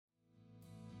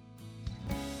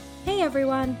Hey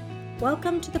everyone,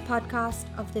 welcome to the podcast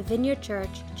of the Vineyard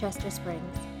Church, Chester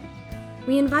Springs.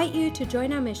 We invite you to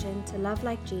join our mission to love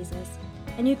like Jesus,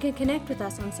 and you can connect with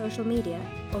us on social media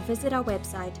or visit our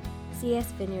website,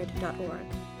 csvineyard.org.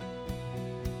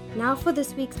 Now for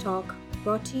this week's talk,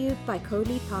 brought to you by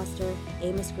co-lead pastor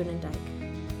Amos Grunendijk.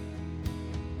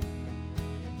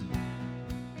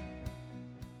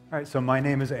 All right, so my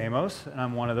name is Amos, and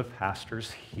I'm one of the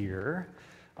pastors here.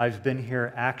 I've been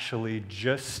here actually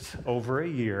just over a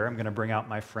year. I'm going to bring out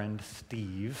my friend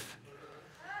Steve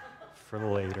for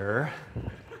later.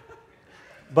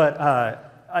 But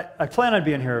I plan on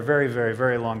being here a very, very,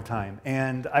 very long time.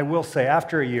 And I will say,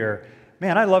 after a year,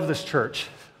 man, I love this church.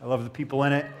 I love the people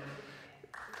in it.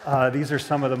 These are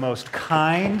some of the most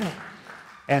kind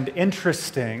and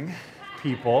interesting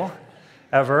people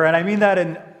ever. And I mean that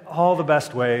in all the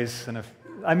best ways, and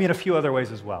I mean a few other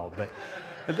ways as well. But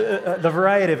the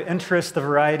variety of interests, the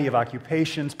variety of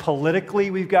occupations,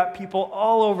 politically, we've got people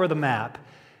all over the map.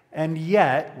 And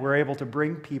yet, we're able to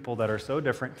bring people that are so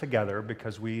different together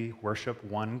because we worship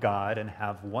one God and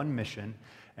have one mission,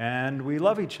 and we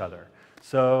love each other.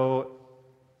 So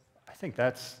I think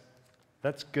that's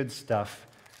good stuff.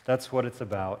 That's what it's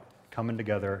about, coming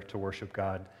together to worship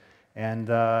God. And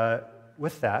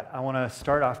with that, I want to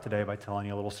start off today by telling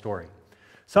you a little story.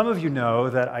 Some of you know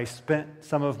that I spent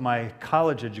some of my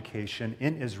college education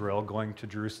in Israel going to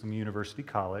Jerusalem University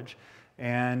College,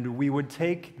 and we would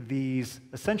take these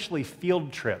essentially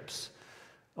field trips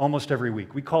almost every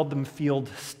week. We called them field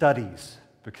studies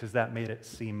because that made it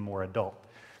seem more adult.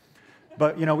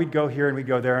 But, we'd go here and we'd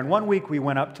go there, and one week we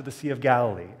went up to the Sea of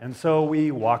Galilee, and so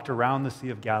we walked around the Sea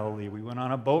of Galilee. We went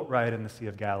on a boat ride in the Sea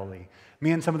of Galilee.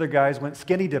 Me and some of the guys went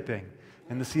skinny dipping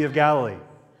in the Sea of Galilee.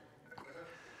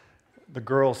 The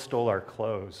girls stole our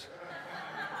clothes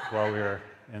while we were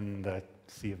in the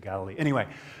Sea of Galilee. Anyway,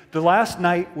 the last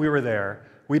night we were there,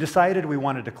 we decided we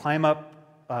wanted to climb up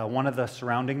one of the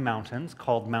surrounding mountains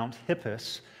called Mount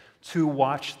Hippus to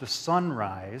watch the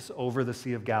sunrise over the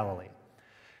Sea of Galilee.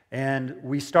 And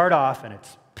we start off, and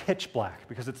it's pitch black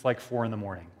because it's like 4 a.m.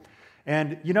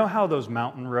 And you know how those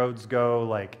mountain roads go,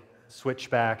 like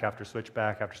switchback after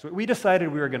switchback after switchback? We decided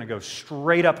we were going to go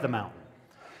straight up the mountain.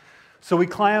 So we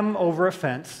climb over a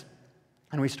fence,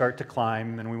 and we start to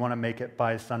climb, and we want to make it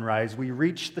by sunrise. We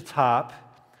reach the top,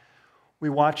 we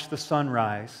watch the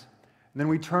sunrise, and then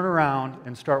we turn around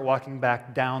and start walking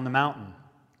back down the mountain.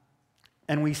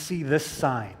 And we see this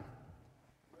sign.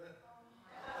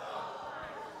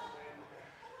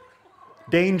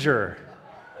 Danger,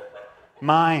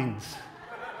 mines,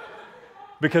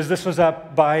 because this was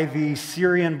up by the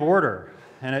Syrian border,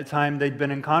 and at the time they'd been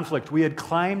in conflict. We had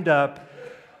climbed up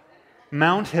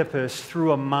Mount Hippus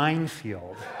through a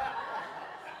minefield,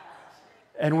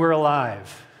 and we're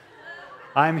alive.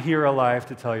 I'm here alive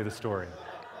to tell you the story.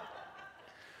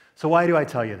 So why do I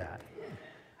tell you that?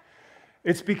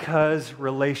 It's because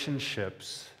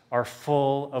relationships are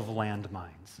full of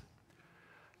landmines.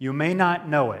 You may not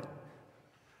know it,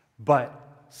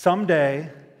 but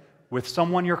someday, with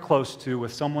someone you're close to,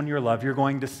 with someone you love, you're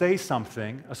going to say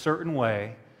something a certain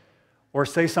way, or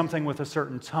say something with a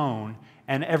certain tone,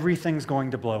 and everything's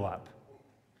going to blow up.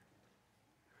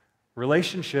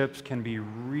 Relationships can be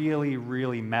really,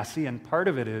 really messy, and part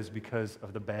of it is because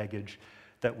of the baggage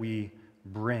that we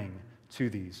bring to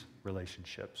these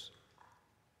relationships.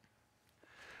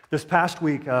 This past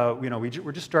week,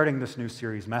 we're just starting this new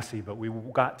series, Messy, but we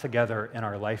got together in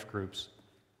our life groups,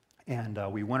 and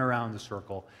we went around the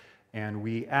circle, and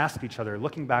we asked each other,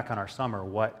 looking back on our summer,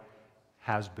 what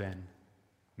has been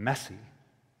messy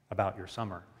about your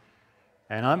summer?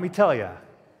 And let me tell you,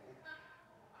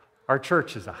 our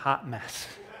church is a hot mess.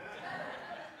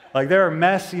 Like, there are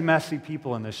messy, messy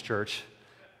people in this church,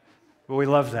 but we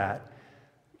love that.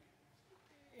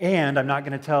 And I'm not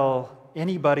going to tell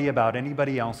anybody about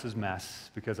anybody else's mess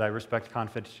because I respect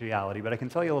confidentiality, but I can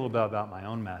tell you a little bit about my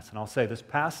own mess. And I'll say this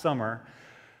past summer,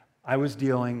 I was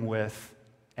dealing with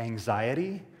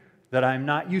anxiety that I'm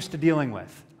not used to dealing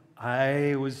with.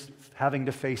 I was having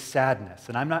to face sadness,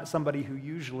 and I'm not somebody who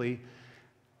usually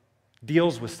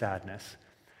deals with sadness.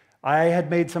 I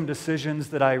had made some decisions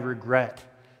that I regret,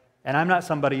 and I'm not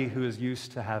somebody who is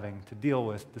used to having to deal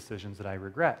with decisions that I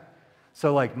regret.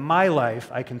 So my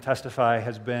life, I can testify,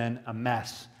 has been a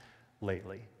mess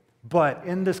lately. But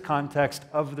in this context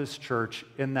of this church,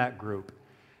 in that group,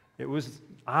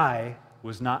 I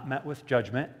was not met with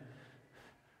judgment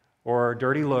or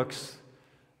dirty looks,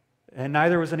 and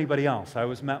neither was anybody else. I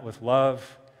was met with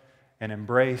love and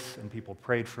embrace, and people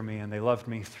prayed for me, and they loved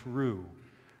me through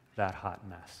that hot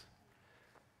mess.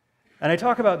 And I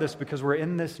talk about this because we're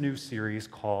in this new series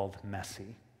called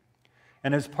Messy.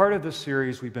 And as part of this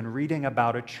series, we've been reading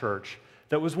about a church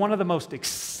that was one of the most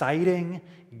exciting,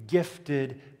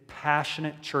 gifted,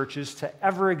 passionate churches to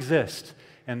ever exist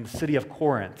in the city of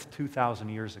Corinth 2,000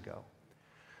 years ago.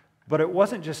 But it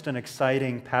wasn't just an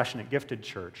exciting, passionate, gifted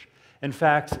church. In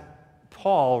fact,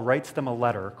 Paul writes them a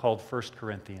letter called 1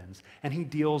 Corinthians, and he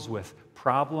deals with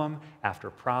problem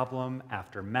after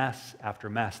mess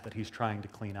that he's trying to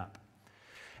clean up.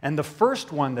 And the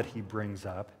first one that he brings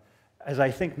up is,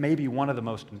 I think, maybe one of the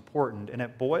most important, and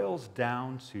it boils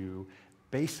down to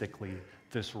basically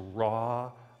this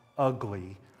raw,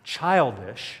 ugly,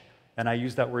 childish, and I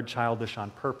use that word childish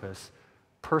on purpose,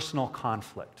 personal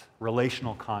conflict,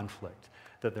 relational conflict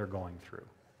that they're going through.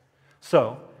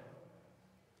 So,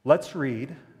 let's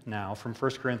read now from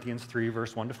 1 Corinthians 3,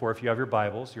 verse 1 to 4. If you have your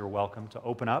Bibles, you're welcome to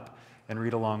open up and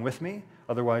read along with me.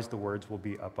 Otherwise, the words will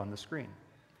be up on the screen.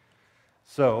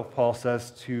 So, Paul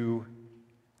says to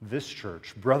this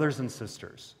church, brothers and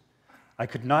sisters, I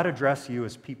could not address you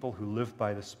as people who live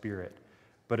by the Spirit,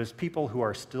 but as people who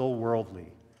are still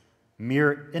worldly,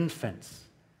 mere infants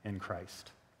in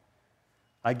Christ.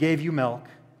 I gave you milk,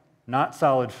 not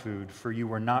solid food, for you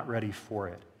were not ready for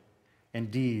it.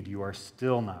 Indeed, you are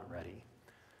still not ready.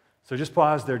 So just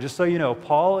pause there, just so you know,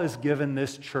 Paul is giving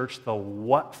this church the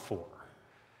what for.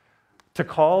 To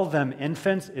call them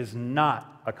infants is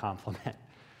not a compliment.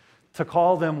 To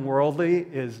call them worldly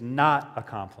is not a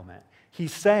compliment.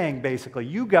 He's saying, basically,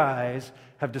 you guys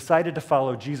have decided to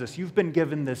follow Jesus. You've been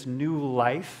given this new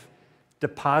life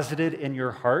deposited in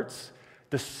your hearts.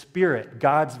 The Spirit,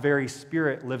 God's very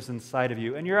Spirit, lives inside of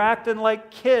you, and you're acting like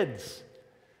kids.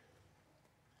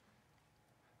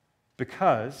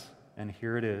 Because, and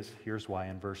here it is, here's why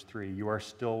in verse 3, you are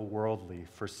still worldly.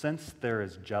 For since there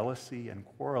is jealousy and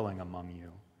quarreling among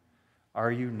you,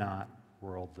 are you not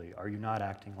worldly? Are you not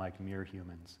acting like mere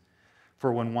humans?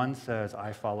 For when one says,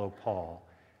 I follow Paul,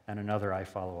 and another, I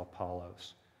follow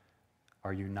Apollos,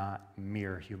 are you not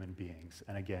mere human beings?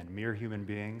 And again, mere human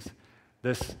beings,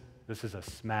 this is a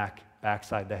smack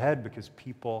backside the head because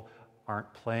people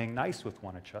aren't playing nice with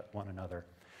one another.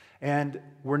 And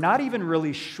we're not even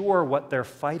really sure what they're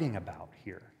fighting about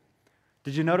here.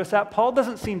 Did you notice that? Paul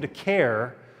doesn't seem to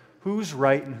care who's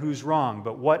right and who's wrong,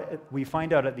 but what we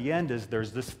find out at the end is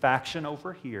there's this faction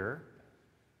over here,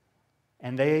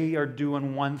 and they are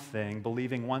doing one thing,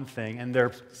 believing one thing, and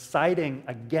they're siding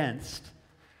against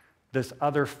this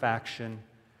other faction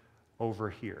over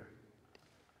here.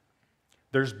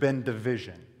 There's been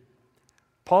division.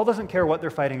 Paul doesn't care what they're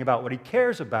fighting about. What he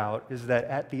cares about is that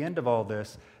at the end of all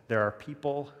this, there are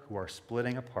people who are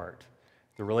splitting apart.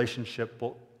 The relationship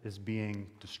is being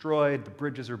destroyed. The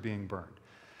bridges are being burned.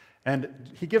 And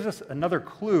he gives us another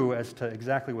clue as to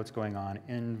exactly what's going on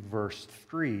in verse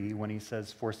 3 when he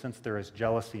says, for since there is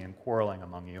jealousy and quarreling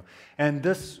among you. And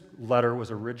this letter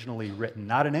was originally written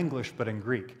not in English but in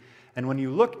Greek. And when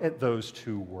you look at those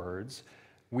two words,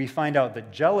 we find out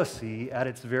that jealousy at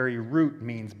its very root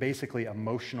means basically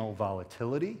emotional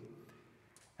volatility.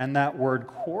 And that word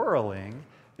quarreling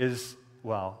is,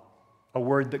 well, a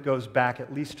word that goes back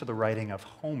at least to the writing of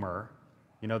Homer.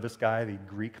 You know this guy, the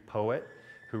Greek poet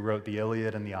who wrote the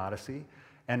Iliad and the Odyssey?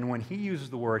 And when he uses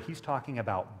the word, he's talking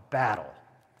about battle.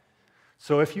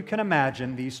 So if you can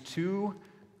imagine, these two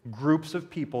groups of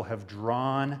people have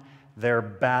drawn their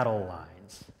battle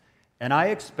lines. And I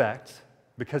expect,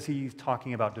 because he's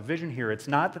talking about division here, it's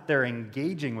not that they're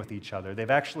engaging with each other. They've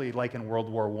actually, like in World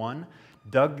War I,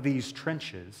 dug these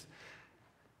trenches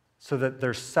so that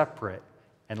they're separate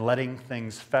and letting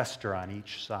things fester on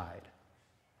each side.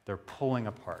 They're pulling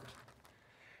apart.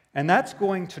 And that's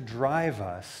going to drive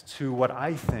us to what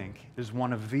I think is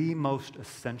one of the most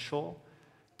essential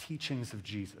teachings of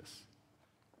Jesus,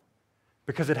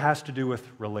 because it has to do with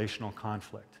relational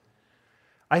conflict.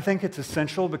 I think it's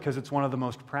essential because it's one of the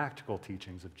most practical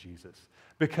teachings of Jesus.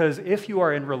 Because if you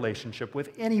are in relationship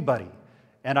with anybody,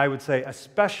 and I would say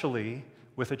especially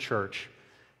with a church,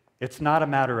 it's not a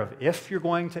matter of if you're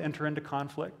going to enter into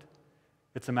conflict,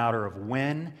 it's a matter of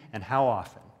when and how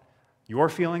often. Your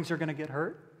feelings are going to get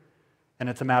hurt, and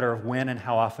it's a matter of when and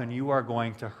how often you are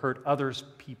going to hurt others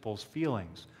people's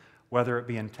feelings, whether it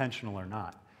be intentional or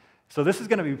not. So this is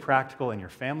going to be practical in your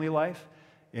family life,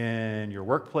 in your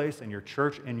workplace, in your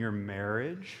church, in your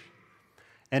marriage.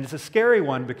 And it's a scary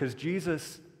one because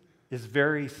Jesus is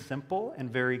very simple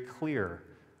and very clear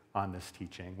on this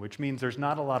teaching, which means there's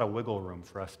not a lot of wiggle room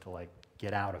for us to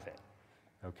get out of it,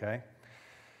 okay?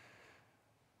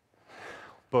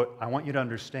 But I want you to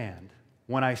understand,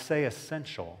 when I say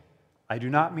essential, I do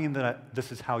not mean that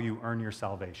this is how you earn your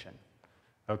salvation,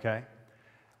 okay?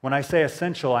 When I say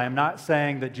essential, I am not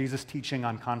saying that Jesus' teaching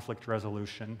on conflict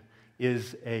resolution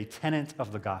is a tenet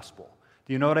of the gospel.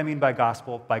 Do you know what I mean by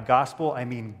gospel? By gospel, I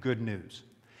mean good news.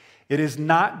 It is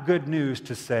not good news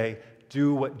to say,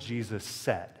 do what Jesus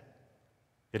said.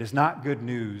 It is not good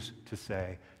news to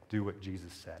say, do what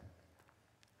Jesus said.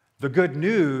 The good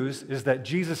news is that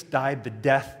Jesus died the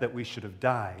death that we should have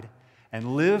died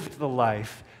and lived the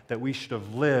life that we should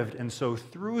have lived. And so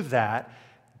through that,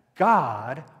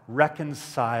 God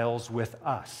reconciles with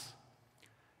us.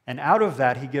 And out of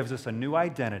that, he gives us a new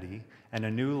identity and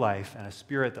a new life and a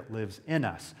spirit that lives in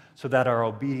us so that our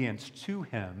obedience to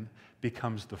him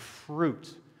becomes the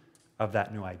fruit of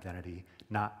that new identity,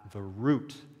 not the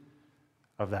root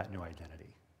of that new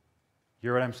identity. You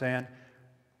hear what I'm saying?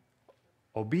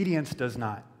 Obedience does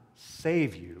not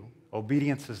save you.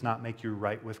 Obedience does not make you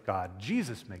right with God.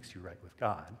 Jesus makes you right with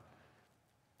God.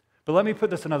 But let me put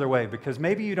this another way, because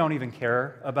maybe you don't even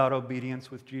care about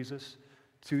obedience with Jesus,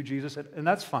 to Jesus, and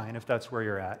that's fine if that's where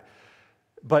you're at.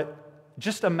 But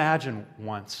just imagine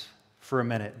once, for a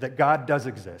minute, that God does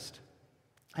exist.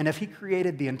 And if he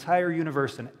created the entire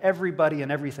universe and everybody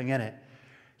and everything in it,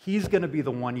 he's going to be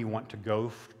the one you want to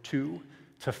go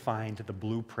to find the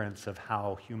blueprints of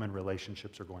how human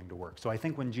relationships are going to work. So I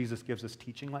think when Jesus gives us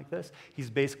teaching like this,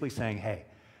 he's basically saying, hey,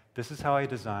 this is how I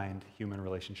designed human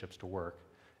relationships to work.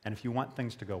 And if you want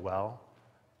things to go well,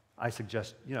 I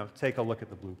suggest, take a look at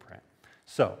the blueprint.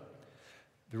 So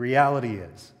the reality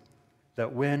is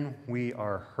that when we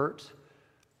are hurt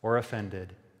or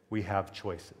offended, we have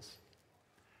choices.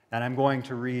 And I'm going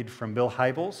to read from Bill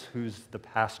Hybels, who's the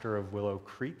pastor of Willow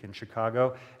Creek in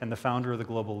Chicago and the founder of the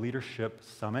Global Leadership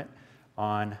Summit,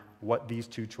 on what these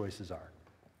two choices are.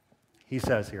 He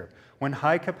says here, when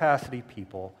high-capacity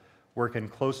people work in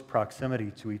close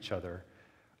proximity to each other,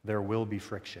 there will be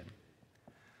friction.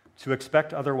 To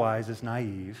expect otherwise is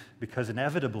naive, because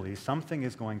inevitably something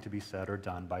is going to be said or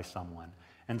done by someone,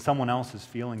 and someone else's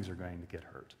feelings are going to get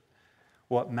hurt.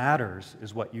 What matters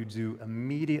is what you do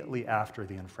immediately after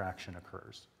the infraction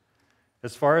occurs.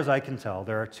 As far as I can tell,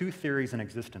 there are two theories in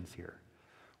existence here.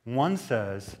 One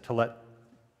says to let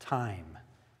time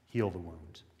heal the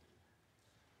wound.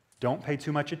 Don't pay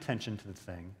too much attention to the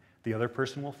thing. The other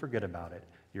person will forget about it.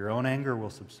 Your own anger will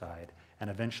subside, and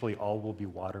eventually all will be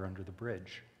water under the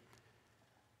bridge.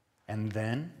 And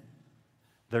then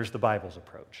there's the Bible's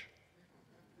approach,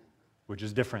 which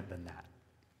is different than that.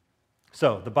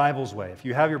 So, the Bible's way. If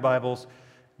you have your Bibles,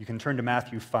 you can turn to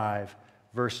Matthew 5,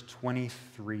 verse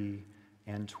 23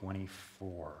 and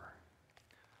 24.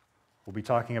 We'll be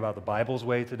talking about the Bible's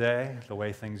way today, the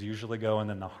way things usually go, and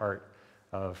then the heart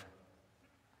of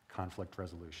conflict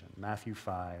resolution. Matthew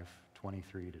 5,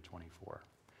 23 to 24.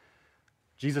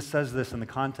 Jesus says this in the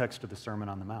context of the Sermon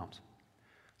on the Mount.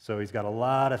 So he's got a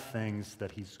lot of things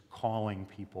that he's calling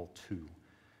people to.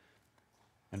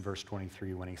 In verse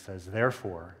 23, when he says,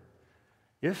 therefore,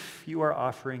 if you are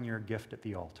offering your gift at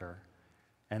the altar,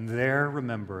 and there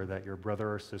remember that your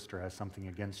brother or sister has something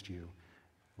against you,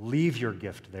 leave your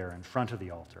gift there in front of the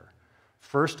altar.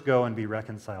 First go and be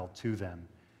reconciled to them,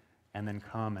 and then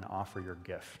come and offer your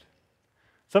gift.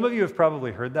 Some of you have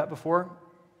probably heard that before.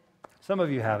 Some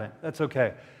of you haven't. That's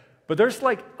okay. But there's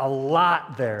like a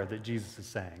lot there that Jesus is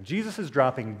saying. Jesus is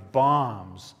dropping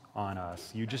bombs on us.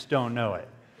 You just don't know it.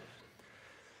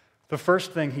 The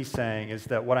first thing he's saying is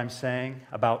that what I'm saying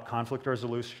about conflict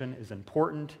resolution is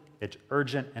important, it's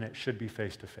urgent, and it should be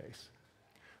face-to-face.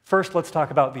 First, let's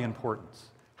talk about the importance.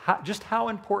 Just how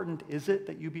important is it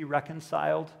that you be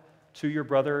reconciled to your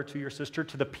brother or to your sister,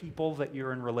 to the people that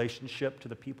you're in relationship, to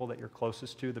the people that you're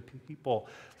closest to, the people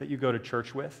that you go to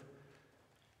church with?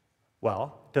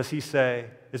 Well, does he say,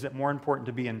 is it more important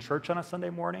to be in church on a Sunday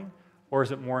morning, or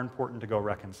is it more important to go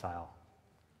reconcile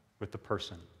with the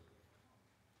person?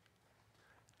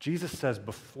 Jesus says,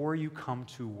 before you come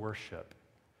to worship,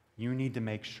 you need to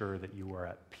make sure that you are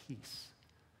at peace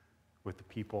with the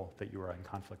people that you are in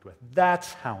conflict with.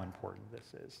 That's how important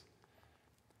this is.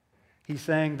 He's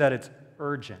saying that it's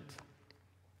urgent.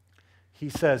 He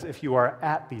says, if you are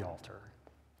at the altar,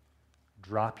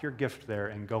 drop your gift there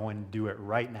and go and do it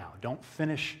right now. Don't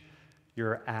finish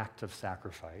your act of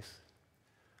sacrifice.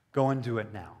 Go and do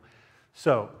it now.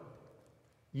 So,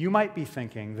 you might be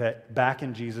thinking that back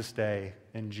in Jesus' day,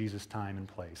 in Jesus' time and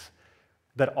place,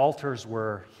 that altars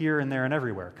were here and there and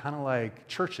everywhere, kind of like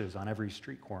churches on every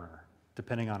street corner,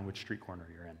 depending on which street corner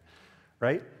you're in,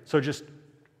 right? So just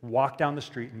walk down the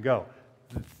street and go.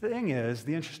 The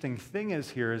interesting thing is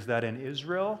here is that in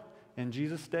Israel, in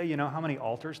Jesus' day, you know how many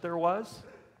altars there was?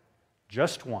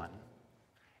 Just one,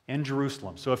 in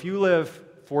Jerusalem. So if you live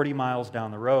 40 miles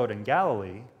down the road in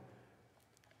Galilee,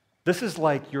 this is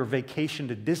like your vacation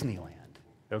to Disneyland,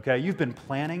 okay? You've been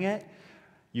planning it.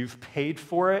 You've paid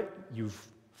for it. You've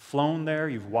flown there.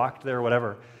 You've walked there,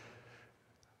 whatever.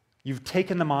 You've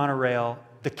taken the monorail.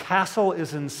 The castle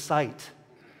is in sight.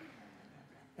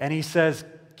 And he says,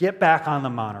 get back on the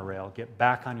monorail. Get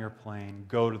back on your plane.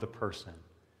 Go to the person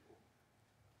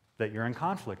that you're in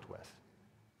conflict with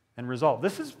and resolve.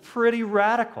 This is pretty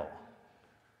radical.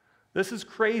 This is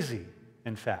crazy,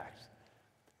 in fact.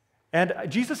 And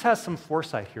Jesus has some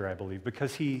foresight here, I believe,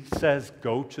 because he says,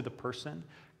 go to the person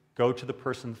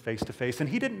face to face. And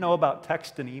he didn't know about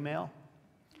text and email,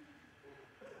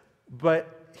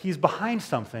 but he's behind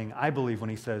something, I believe, when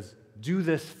he says, do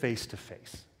this face to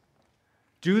face.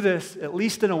 Do this at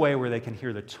least in a way where they can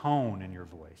hear the tone in your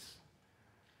voice.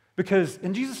 Because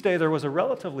in Jesus' day, there was a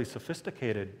relatively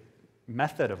sophisticated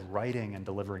method of writing and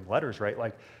delivering letters, right?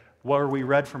 Like what we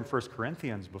read from 1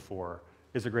 Corinthians before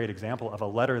is a great example of a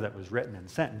letter that was written and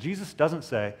sent. And Jesus doesn't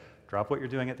say, drop what you're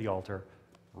doing at the altar,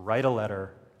 write a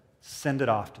letter, send it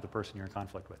off to the person you're in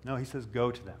conflict with. No, he says,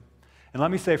 go to them. And let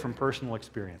me say from personal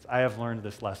experience, I have learned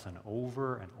this lesson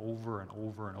over and over and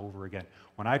over and over again.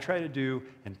 When I try to do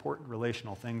important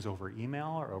relational things over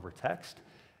email or over text,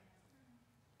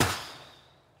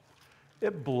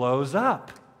 it blows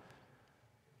up.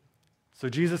 So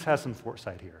Jesus has some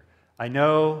foresight here. I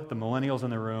know the millennials in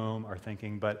the room are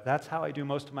thinking, but that's how I do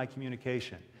most of my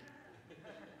communication.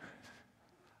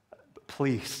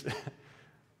 Please,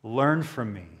 learn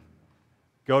from me.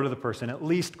 Go to the person, at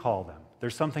least call them.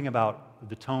 There's something about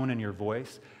the tone in your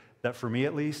voice that for me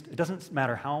at least, it doesn't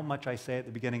matter how much I say at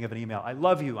the beginning of an email. I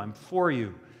love you, I'm for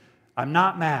you, I'm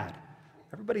not mad.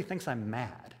 Everybody thinks I'm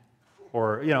mad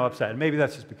or, upset. And maybe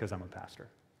that's just because I'm a pastor.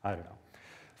 I don't know.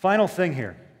 Final thing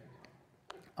here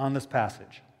on this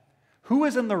passage. Who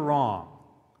is in the wrong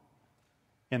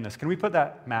in this? Can we put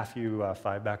that Matthew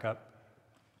 5 back up?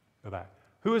 Go back.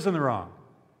 Who is in the wrong?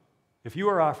 If you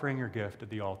are offering your gift at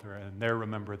the altar and there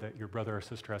remember that your brother or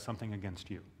sister has something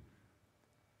against you,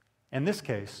 in this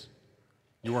case,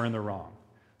 you are in the wrong.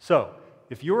 So,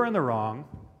 if you are in the wrong,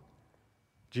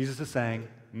 Jesus is saying,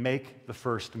 make the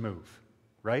first move,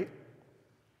 right?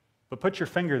 But put your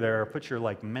finger there, or put your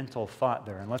mental thought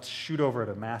there, and let's shoot over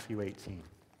to Matthew 18.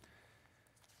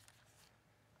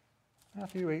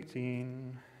 Matthew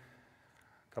 18,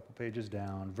 a couple pages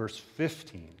down, verse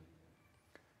 15.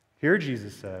 Here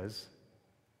Jesus says,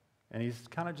 and he's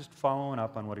kind of just following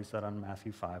up on what he said on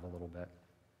Matthew 5 a little bit.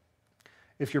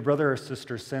 If your brother or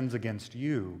sister sins against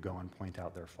you, go and point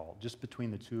out their fault, just between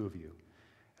the two of you.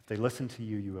 If they listen to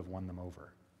you, you have won them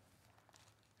over.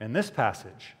 In this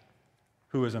passage,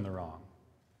 who is in the wrong?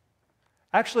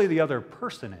 Actually, the other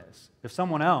person is. If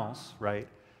someone else, right,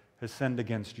 has sinned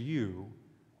against you,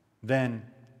 then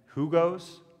who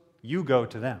goes? You go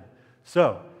to them.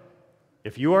 So,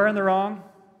 if you are in the wrong,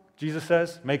 Jesus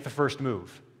says, make the first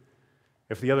move.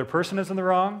 If the other person is in the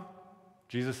wrong,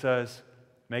 Jesus says,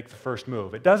 make the first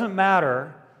move. It doesn't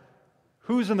matter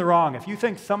who's in the wrong. If you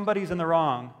think somebody's in the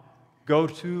wrong, go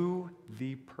to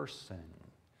the person.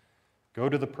 Go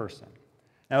to the person.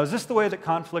 Now, is this the way that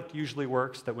conflict usually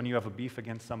works, that when you have a beef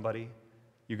against somebody,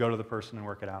 you go to the person and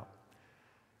work it out?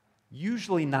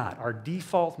 Usually not. Our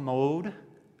default mode,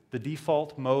 the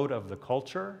default mode of the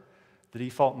culture, the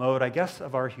default mode, I guess,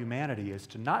 of our humanity is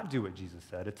to not do what Jesus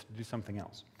said. It's to do something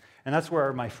else. And that's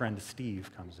where my friend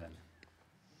Steve comes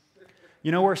in.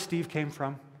 You know where Steve came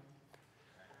from?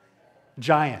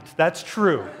 Giant. That's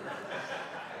true.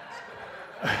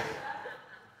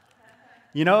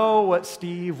 You know what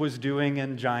Steve was doing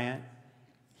in Giant?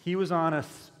 He was on a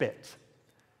spit.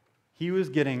 He was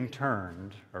getting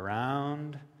turned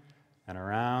around and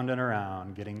around and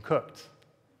around, getting cooked,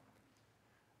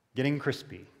 getting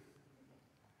crispy,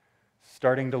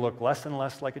 starting to look less and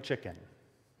less like a chicken.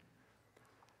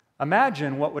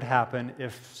 Imagine what would happen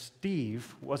if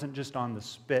Steve wasn't just on the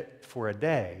spit for a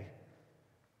day,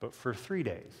 but for 3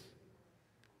 days,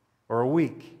 or a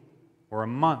week, or a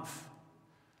month.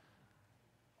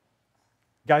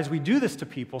 Guys, we do this to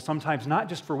people sometimes not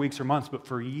just for weeks or months, but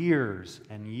for years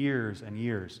and years and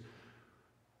years.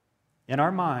 In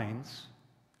our minds,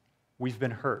 we've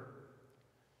been hurt,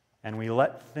 and we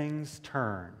let things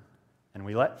turn, and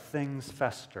we let things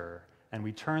fester, and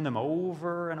we turn them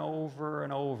over and over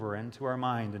and over into our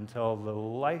mind until the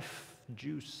life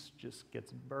juice just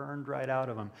gets burned right out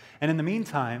of them. And in the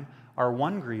meantime, our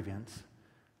one grievance,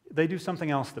 they do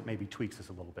something else that maybe tweaks us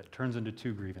a little bit, turns into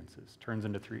 2 grievances, turns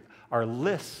into 3. Our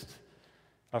list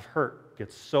of hurt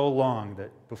gets so long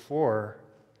that before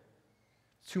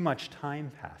too much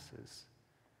time passes,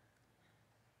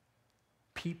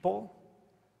 people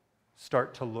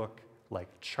start to look like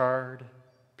charred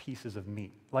pieces of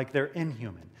meat, like they're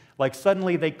inhuman, like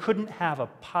suddenly they couldn't have a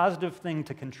positive thing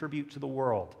to contribute to the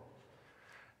world.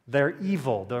 They're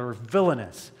evil, they're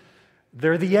villainous,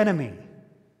 they're the enemy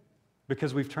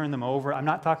because we've turned them over. I'm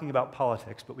not talking about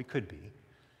politics, but we could be.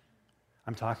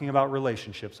 I'm talking about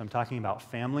relationships. I'm talking about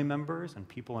family members and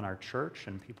people in our church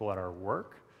and people at our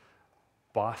work,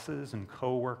 bosses and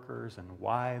coworkers and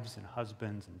wives and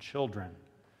husbands and children.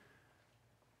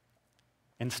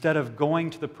 Instead of going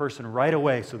to the person right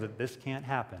away so that this can't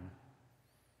happen,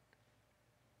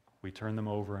 we turn them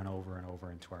over and over and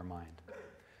over into our mind.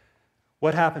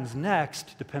 What happens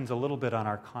next depends a little bit on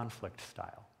our conflict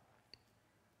style.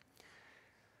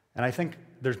 And I think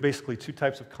there's basically two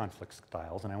types of conflict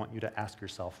styles, and I want you to ask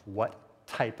yourself, what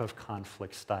type of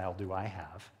conflict style do I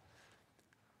have?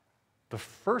 The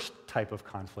first type of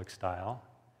conflict style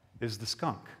is the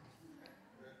skunk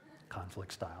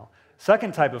conflict style.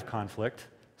 Second type of conflict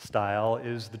style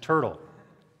is the turtle.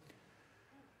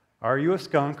 Are you a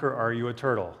skunk or are you a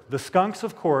turtle? The skunks,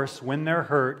 of course, when they're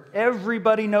hurt,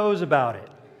 everybody knows about it.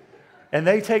 And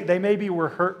they maybe were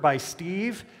hurt by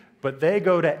Steve, but they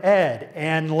go to Ed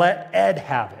and let Ed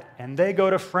have it. And they go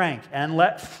to Frank and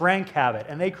let Frank have it.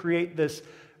 And they create this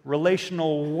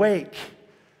relational wake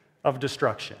of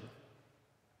destruction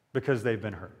because they've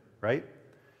been hurt, right?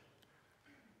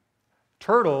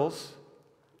 Turtles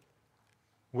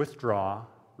withdraw,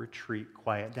 retreat,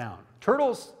 quiet down.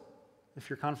 Turtles, if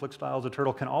your conflict style is a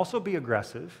turtle, can also be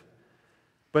aggressive,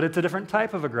 but it's a different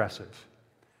type of aggressive.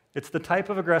 It's the type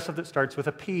of aggressive that starts with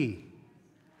a P.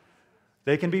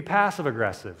 They can be passive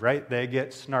aggressive, right? They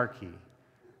get snarky.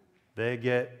 They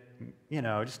get,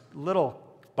 just little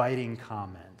biting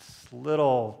comments,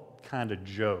 little kind of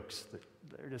jokes that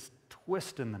they're just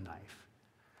twisting the knife.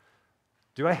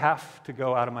 Do I have to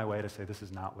go out of my way to say this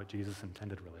is not what Jesus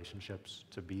intended relationships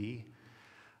to be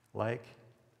like?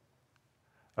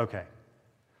 Okay.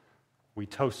 We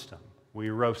toast them. We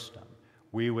roast them.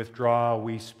 We withdraw.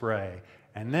 We spray.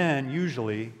 And then,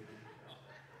 usually,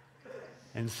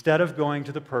 instead of going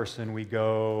to the person, we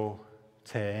go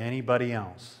to anybody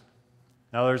else.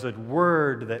 Now, there's a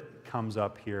word that comes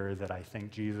up here that I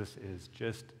think Jesus is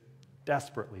just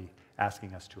desperately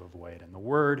asking us to avoid, and the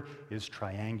word is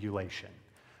triangulation.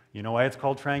 You know why it's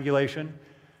called triangulation?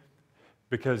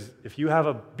 Because if you have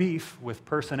a beef with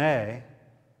person A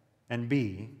and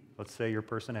B, let's say you're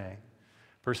person A,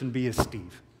 person B is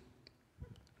Steve.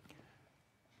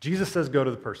 Jesus says go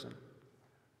to the person.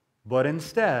 But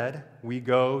instead, we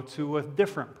go to a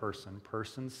different person,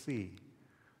 person C.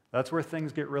 That's where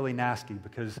things get really nasty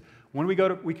because when we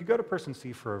could go to person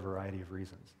C for a variety of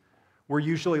reasons. We're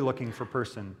usually looking for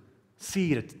person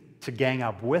C to gang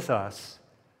up with us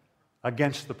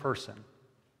against the person,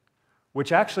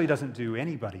 which actually doesn't do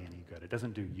anybody any good. It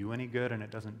doesn't do you any good, and it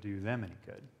doesn't do them any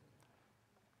good.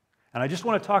 And I just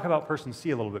want to talk about person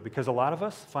C a little bit because a lot of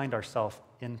us find ourselves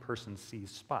in person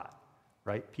C's spot,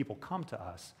 right? People come to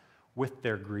us with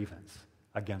their grievance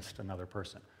against another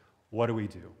person. What do we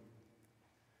do?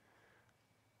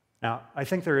 Now, I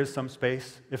think there is some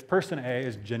space. If person A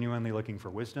is genuinely looking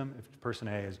for wisdom, if person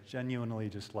A is genuinely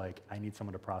just like, I need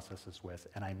someone to process this with,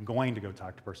 and I'm going to go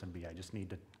talk to person B, I just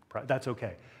need to, that's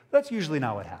okay. That's usually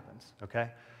not what happens, okay?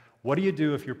 What do you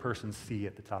do if you're person C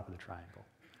at the top of the triangle?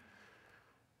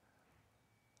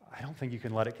 I don't think you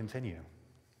can let it continue.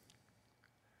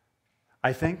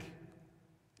 I think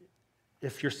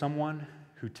if you're someone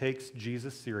who takes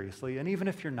Jesus seriously, and even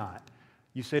if you're not,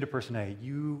 you say to person A,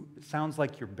 it sounds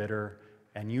like you're bitter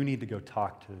and you need to go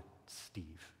talk to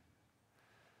Steve.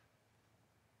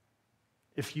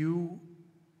 If you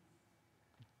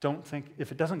don't think,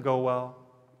 if it doesn't go well,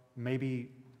 maybe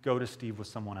go to Steve with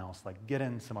someone else, like get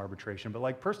in some arbitration, but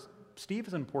like Steve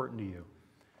is important to you.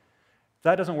 If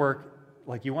that doesn't work,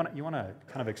 like you want to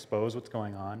kind of expose what's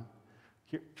going on,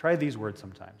 try these words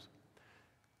sometimes.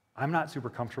 I'm not super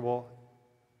comfortable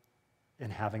in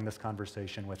having this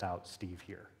conversation without Steve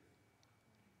here.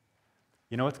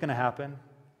 You know what's going to happen?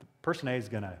 Person A is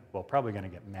probably going to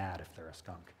get mad if they're a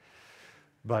skunk.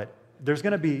 But they're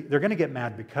going to get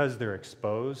mad because they're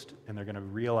exposed and they're going to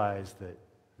realize that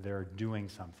they're doing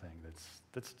something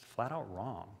that's flat out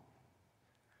wrong.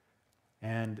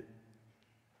 And,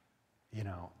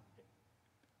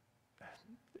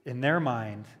 in their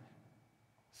mind,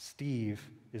 Steve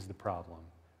is the problem.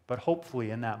 But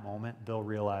hopefully in that moment, they'll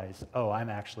realize, oh, I'm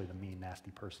actually the mean,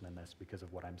 nasty person in this because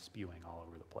of what I'm spewing all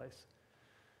over the place.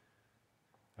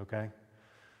 Okay?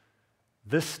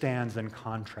 This stands in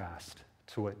contrast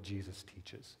to what Jesus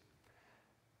teaches.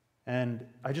 And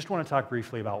I just want to talk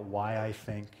briefly about why I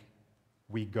think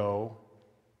we go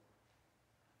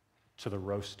to the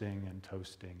roasting and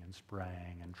toasting and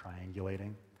spraying and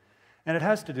triangulating. And it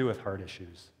has to do with heart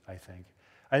issues, I think.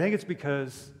 I think it's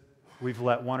because we've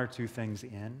let one or two things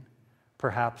in.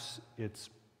 Perhaps it's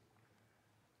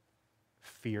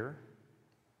fear.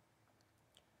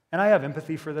 And I have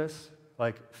empathy for this.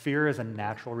 Like, fear is a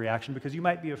natural reaction because you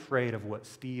might be afraid of what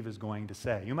Steve is going to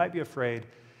say. You might be afraid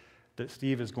that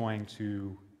Steve is going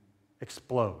to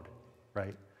explode,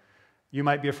 right? You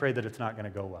might be afraid that it's not going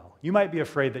to go well. You might be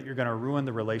afraid that you're going to ruin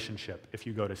the relationship if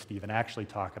you go to Steve and actually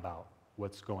talk about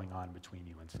what's going on between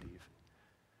you and Steve.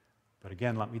 But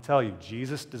again, let me tell you,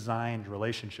 Jesus designed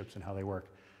relationships and how they work.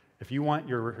 If you want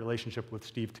your relationship with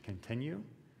Steve to continue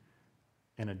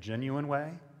in a genuine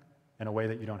way, in a way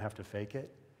that you don't have to fake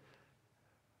it,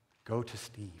 go to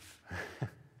Steve.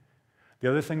 The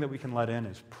other thing that we can let in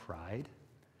is pride.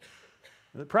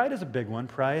 Pride is a big one.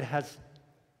 Pride has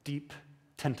deep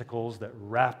tentacles that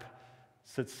wraps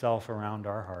itself around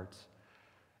our hearts.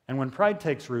 And when pride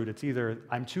takes root, it's either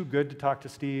I'm too good to talk to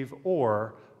Steve,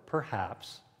 or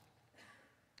perhaps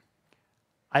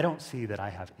I don't see that I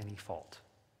have any fault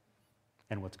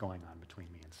in what's going on between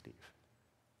me and Steve.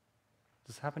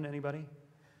 Does this happen to anybody?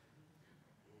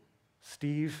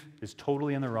 Steve is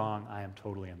totally in the wrong. I am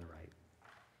totally in the right.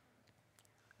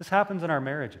 This happens in our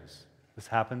marriages. This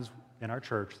happens in our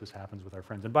church. This happens with our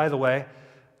friends. And by the way,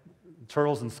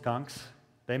 turtles and skunks,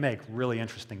 they make really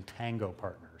interesting tango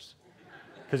partners.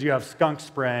 Because you have skunks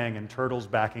spraying and turtles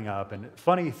backing up. And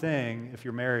funny thing, if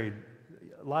you're married,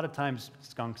 a lot of times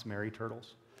skunks marry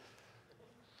turtles.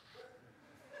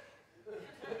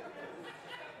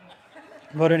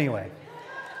 But anyway,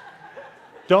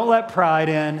 don't let pride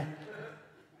in.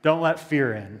 Don't let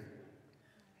fear in.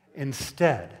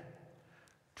 Instead,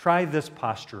 try this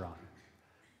posture on.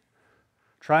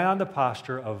 Try on the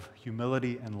posture of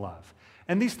humility and love.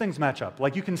 And these things match up.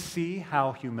 Like, you can see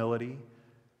how humility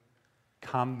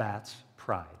combats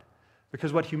pride.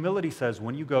 Because what humility says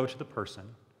when you go to the person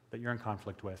that you're in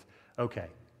conflict with, okay,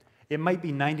 it might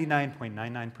be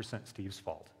 99.99% Steve's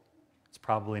fault. It's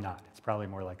probably not. It's probably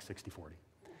more like 60-40.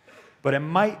 But it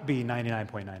might be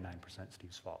 99.99%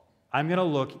 Steve's fault. I'm going to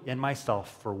look in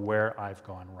myself for where I've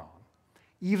gone wrong.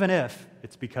 Even if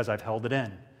it's because I've held it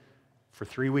in for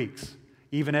 3 weeks.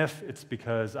 Even if it's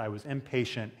because I was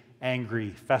impatient,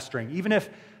 angry, festering. Even if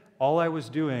all I was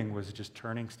doing was just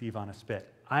turning Steve on a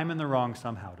spit. I'm in the wrong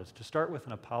somehow. To start with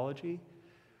an apology,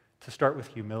 to start with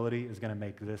humility is going to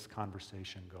make this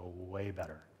conversation go way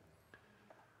better.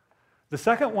 The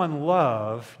second one,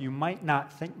 love, you might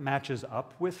not think matches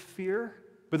up with fear,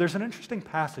 but there's an interesting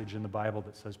passage in the Bible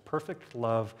that says perfect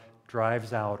love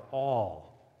drives out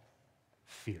all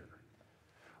fear.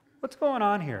 What's going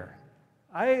on here?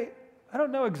 I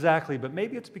don't know exactly, but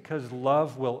maybe it's because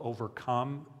love will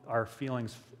overcome, our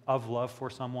feelings of love for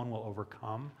someone will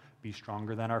overcome, be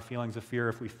stronger than our feelings of fear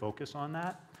if we focus on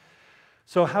that.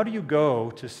 So how do you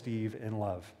go to Steve in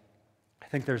love? I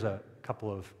think there's a couple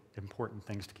of important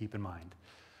things to keep in mind.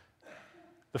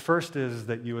 The first is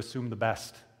that you assume the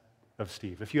best of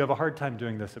Steve. If you have a hard time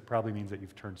doing this, it probably means that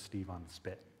you've turned Steve on the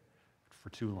spit for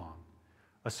too long.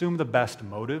 Assume the best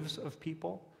motives of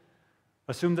people.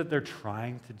 Assume that they're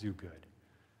trying to do good.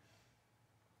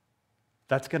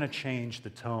 That's going to change the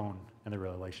tone in the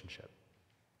relationship.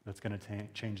 That's going to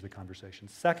change the conversation.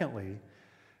 Secondly,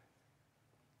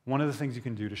 one of the things you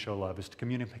can do to show love is to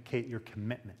communicate your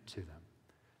commitment to them.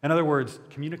 In other words,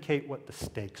 communicate what the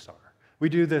stakes are. We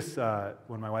do this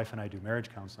when my wife and I do marriage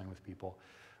counseling with people,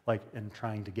 like in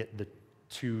trying to get the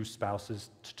two spouses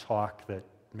to talk that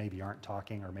maybe aren't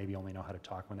talking or maybe only know how to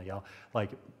talk when they yell.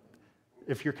 Like,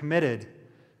 if you're committed,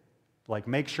 like,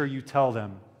 make sure you tell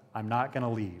them, I'm not going to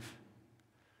leave.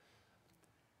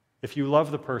 If you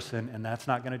love the person and that's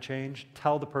not going to change,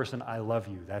 tell the person, I love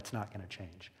you. That's not going to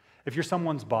change. If you're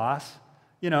someone's boss,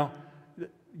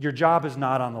 your job is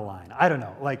not on the line. I don't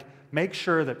know. Like, make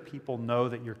sure that people know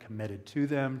that you're committed to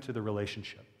them, to the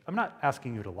relationship. I'm not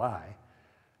asking you to lie,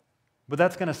 but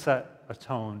that's going to set a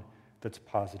tone that's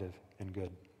positive and good.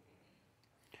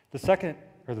 The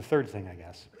third thing, I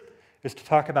guess, is to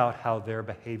talk about how their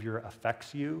behavior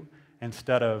affects you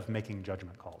instead of making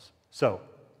judgment calls. So,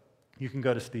 you can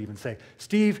go to Steve and say,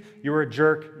 Steve, you're a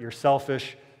jerk, you're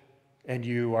selfish, and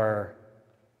you are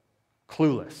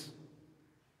clueless.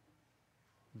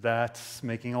 That's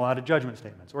making a lot of judgment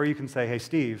statements. Or you can say, hey,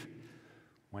 Steve,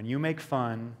 when you make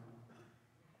fun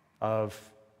of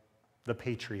the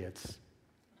Patriots,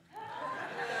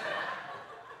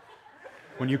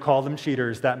 when you call them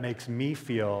cheaters, that makes me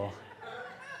feel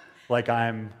like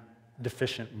I'm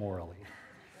deficient morally.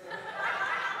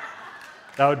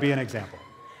 That would be an example.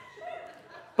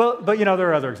 But there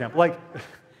are other examples. Like,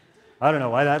 I don't know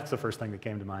why that's the first thing that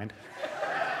came to mind.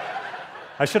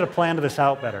 I should have planned this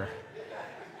out better.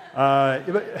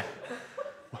 But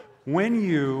when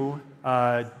you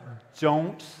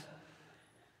don't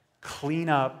clean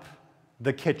up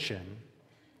the kitchen,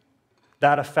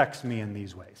 that affects me in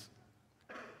these ways.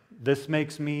 This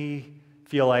makes me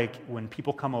feel like when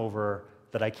people come over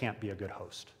that I can't be a good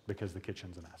host because the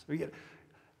kitchen's a mess.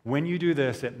 When you do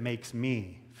this, it makes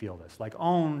me feel this. Like,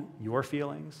 own your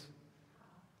feelings,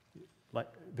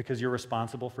 because you're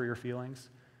responsible for your feelings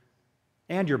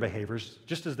and your behaviors,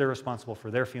 just as they're responsible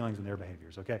for their feelings and their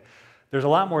behaviors, okay? There's a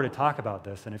lot more to talk about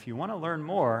this, and if you want to learn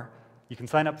more, you can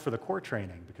sign up for the core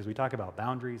training, because we talk about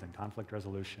boundaries and conflict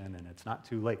resolution, and it's not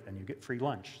too late, and you get free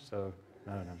lunch, so,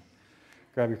 I don't know.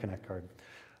 Grab your Connect card.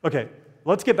 Okay,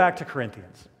 let's get back to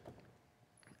Corinthians.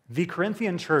 The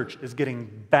Corinthian church is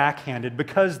getting backhanded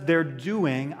because they're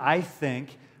doing, I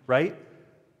think, right,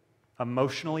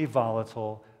 emotionally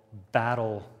volatile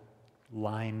battle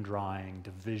line drawing,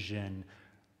 division,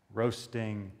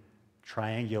 roasting,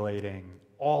 triangulating,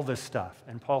 all this stuff.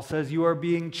 And Paul says, you are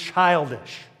being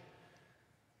childish,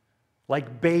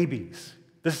 like babies.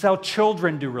 This is how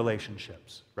children do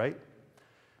relationships, right?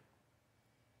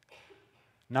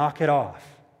 Knock it off.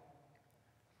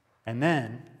 And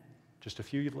then, just a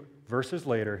few verses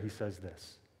later, he says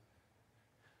this.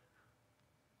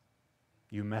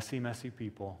 You messy, messy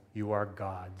people, you are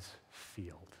God's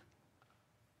field.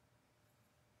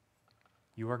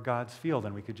 You are God's field,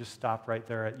 and we could just stop right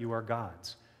there at you are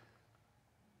God's.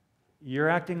 You're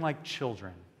acting like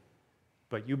children,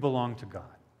 but you belong to God.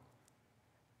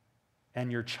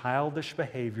 And your childish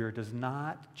behavior does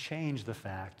not change the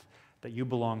fact that you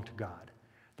belong to God,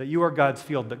 that you are God's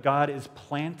field, that God is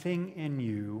planting in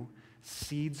you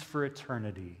seeds for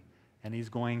eternity, and He's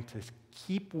going to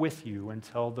keep with you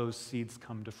until those seeds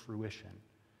come to fruition.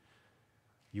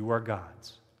 You are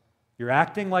God's. You're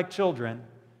acting like children,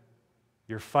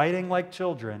 you're fighting like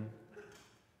children,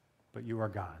 but you are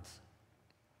God's.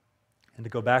 And to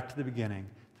go back to the beginning,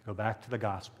 to go back to the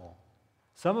gospel,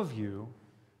 some of you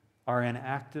are in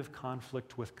active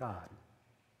conflict with God,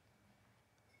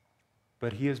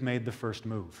 but He has made the first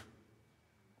move.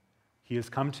 He has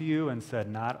come to you and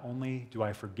said, not only do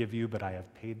I forgive you, but I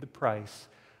have paid the price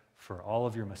for all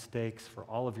of your mistakes, for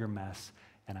all of your mess,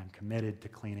 and I'm committed to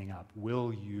cleaning up.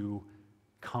 Will you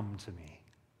come to me?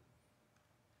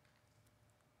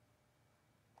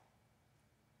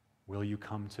 Will you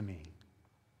come to me?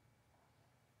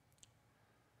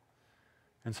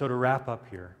 And so to wrap up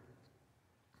here,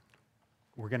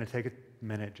 we're going to take a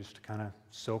minute just to kind of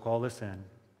soak all this in.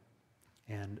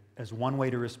 And as one way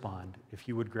to respond, if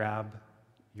you would grab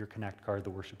your Connect card, the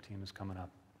worship team is coming up.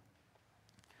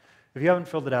 If you haven't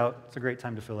filled it out, it's a great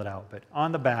time to fill it out. But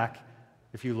on the back,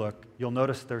 if you look, you'll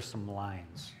notice there's some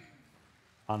lines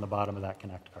on the bottom of that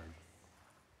Connect card.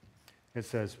 It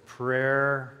says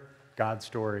prayer, God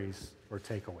stories, or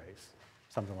takeaways,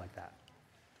 something like that.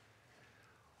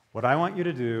 What I want you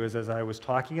to do is, as I was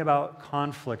talking about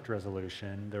conflict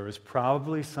resolution, there was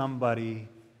probably somebody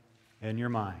in your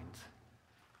mind.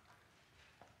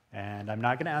 And I'm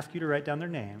not going to ask you to write down their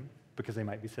name, because they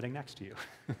might be sitting next to you.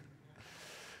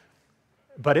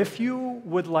 But if you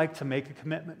would like to make a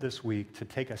commitment this week to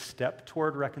take a step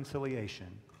toward reconciliation,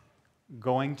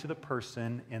 going to the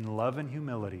person in love and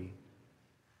humility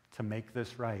to make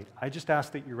this right, I just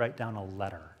ask that you write down a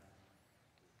letter.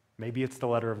 Maybe it's the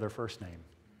letter of their first name.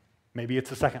 Maybe it's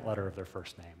the second letter of their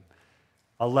first name.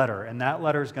 A letter, and that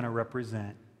letter is going to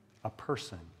represent a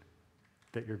person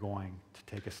that you're going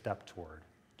to take a step toward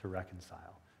to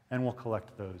reconcile. And we'll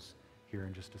collect those here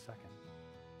in just a second.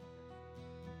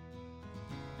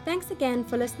 Thanks again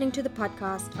for listening to the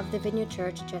podcast of the Vineyard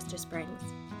Church, Chester Springs.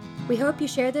 We hope you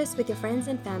share this with your friends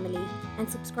and family and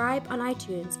subscribe on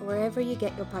iTunes or wherever you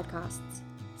get your podcasts.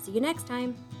 See you next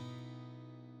time.